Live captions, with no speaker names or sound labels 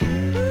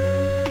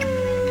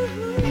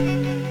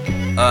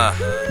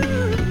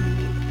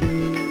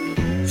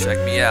Check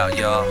me out,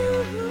 y'all.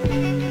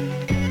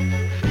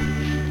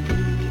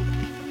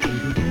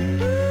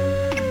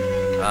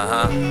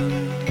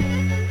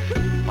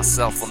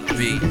 Myself on the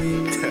beat.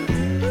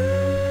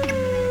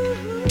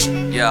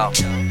 Yo.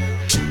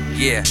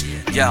 Yeah.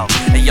 Yo,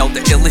 and yo, the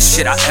illest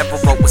shit I ever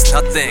wrote was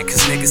nothing, cause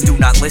niggas do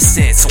not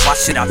listen, so why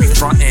should I be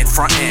frontin'?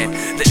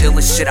 The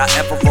illest shit I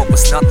ever wrote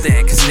was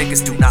nothing, cause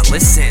niggas do not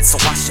listen, so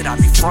why should I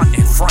be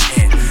frontin'?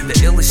 The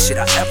illest shit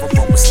I ever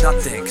wrote was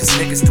nothing, cause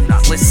niggas do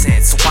not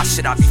listen, so why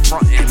should I be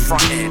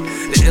frontin'?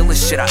 The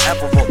illest shit I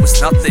ever wrote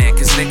was nothing,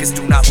 cause niggas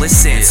do not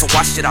listen, so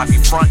why should I be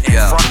frontin'?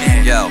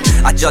 Yo,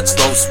 I judge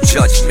those who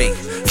judge me.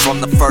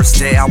 From the first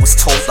day I was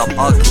told I'm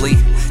ugly.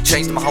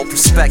 Changed my whole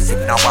perspective,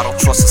 now I don't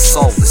trust a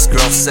soul. This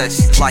girl says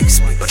she likes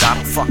me, but I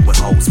don't fuck with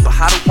hoes. But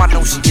how do I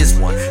know she is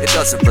one? It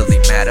doesn't really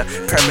matter.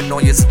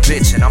 Paranoia's a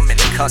bitch and I'm in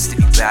a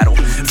custody battle,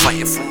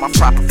 fighting for my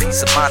proper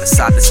peace of mind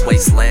inside this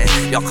wasteland.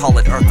 Y'all call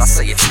it earth, I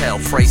say it's hell,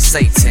 praise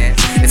Satan.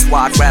 It's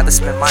why I'd rather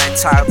spend my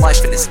entire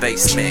life in this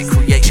basement.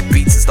 Creating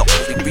beats is the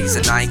only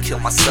reason I ain't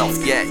killed myself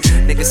yet.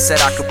 Niggas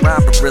said I could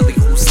rhyme, but really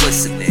who's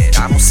listening?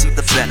 I don't see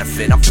the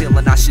benefit, I'm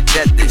feeling I should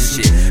dead this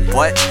shit,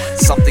 but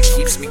something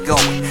keeps me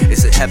going.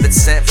 Is it heaven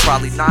sent?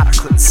 Probably not. I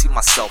couldn't see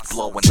myself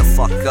blowing the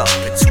fuck up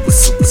into a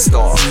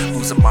superstar.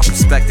 Losing my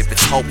perspective,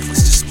 it's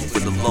hopeless, just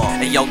moving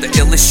along. And yo, the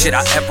illest shit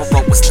I ever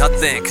wrote was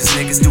nothing, cause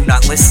niggas do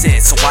not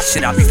listen, so why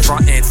should I be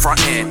frontin'?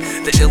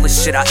 The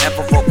illest shit I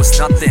ever wrote was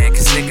nothing,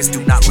 cause niggas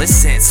do not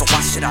listen, so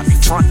why should I be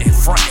frontin'?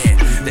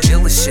 The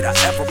illest shit I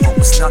ever wrote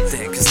was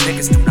nothing, cause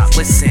niggas do not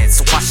listen,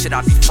 so why should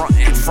I be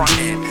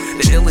frontin'?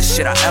 The illest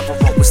shit I ever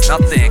wrote was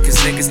nothing, cause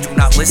niggas do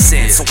not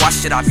listen, so why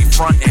should I be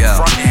frontin'?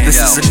 This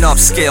is an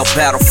upscale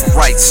battle for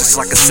rights, just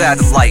like a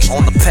satellite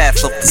on the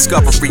path of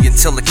discovery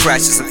until it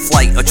crashes in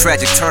flight. A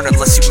tragic turn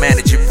unless you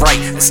manage it right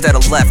instead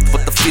of left.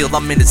 But the field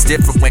I'm in is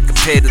different when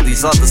compared to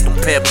these others.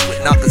 Don't pair me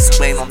with nothing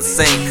who ain't on the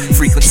same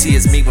frequency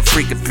as me when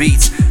freaking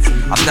beats.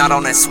 I'm not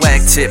on that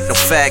swag tip, no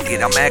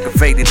faggot. I'm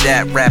aggravated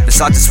at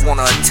rappers. I just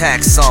wanna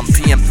attack some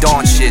PM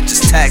Dawn shit,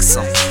 just tag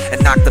some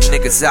and knock them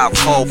niggas out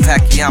cold.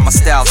 Pacquiao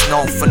style's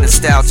known for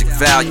nostalgic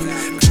value.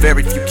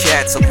 Very few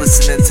cats are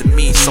listening to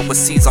me, so it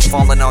seems I'm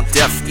falling on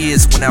deaf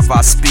ears whenever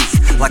I speak.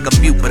 Like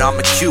a mute, but I'm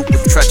acute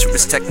with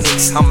treacherous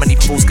techniques. How many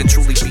fools can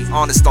truly be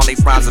honest on their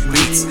rhymes and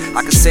beats?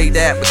 I can say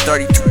that with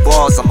 32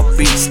 bars, I'm a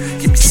beast.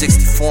 Give me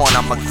 64 and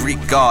I'm a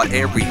Greek god,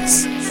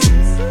 Aries.